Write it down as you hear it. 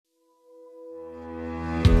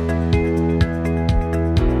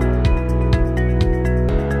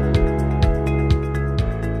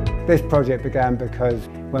This project began because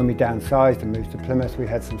when we downsized and moved to Plymouth, we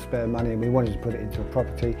had some spare money and we wanted to put it into a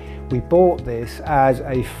property. We bought this as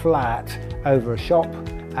a flat over a shop,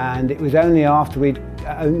 and it was only after we'd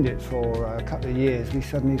owned it for a couple of years we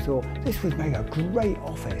suddenly thought this would make a great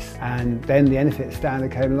office. And then the Enefit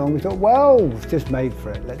standard came along. We thought, well, it's just made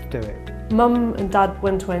for it, let's do it. Mum and Dad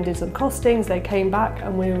went away and did some costings, they came back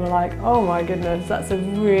and we were like, oh my goodness, that's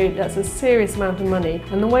a serious amount of money.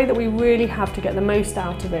 And the way that we really have to get the most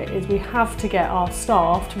out of it is we have to get our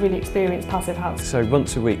staff to really experience Passivhaus. So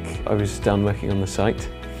once a week I was down working on the site.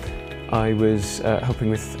 I was helping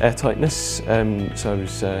with airtightness, so I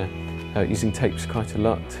was using tapes quite a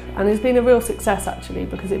lot. And it's been a real success actually,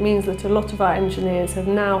 because it means that a lot of our engineers have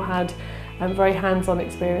now had very hands-on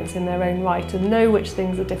experience in their own right and know which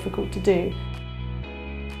things are difficult to do.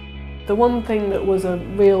 The one thing that was a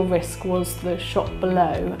real risk was the shop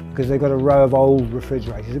below. Because they've got a row of old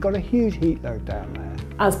refrigerators, they've got a huge heat load down there.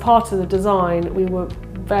 As part of the design, we were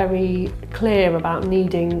very clear about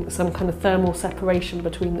needing some kind of thermal separation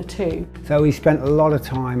between the two. So we spent a lot of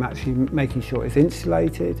time actually making sure it's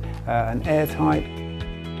insulated and airtight.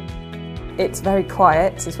 It's very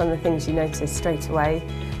quiet, it's one of the things you notice straight away.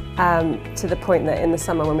 To the point that in the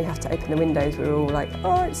summer when we have to open the windows we're all like,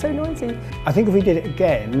 oh, it's so noisy. I think if we did it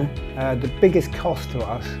again, the biggest cost to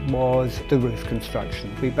us was the roof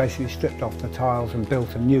construction. We basically stripped off the tiles and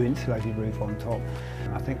built a new insulated roof on top.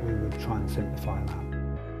 I think we would try and simplify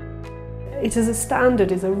that. It as a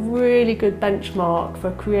standard is a really good benchmark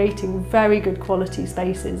for creating very good quality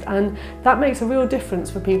spaces, and that makes a real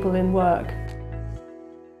difference for people in work.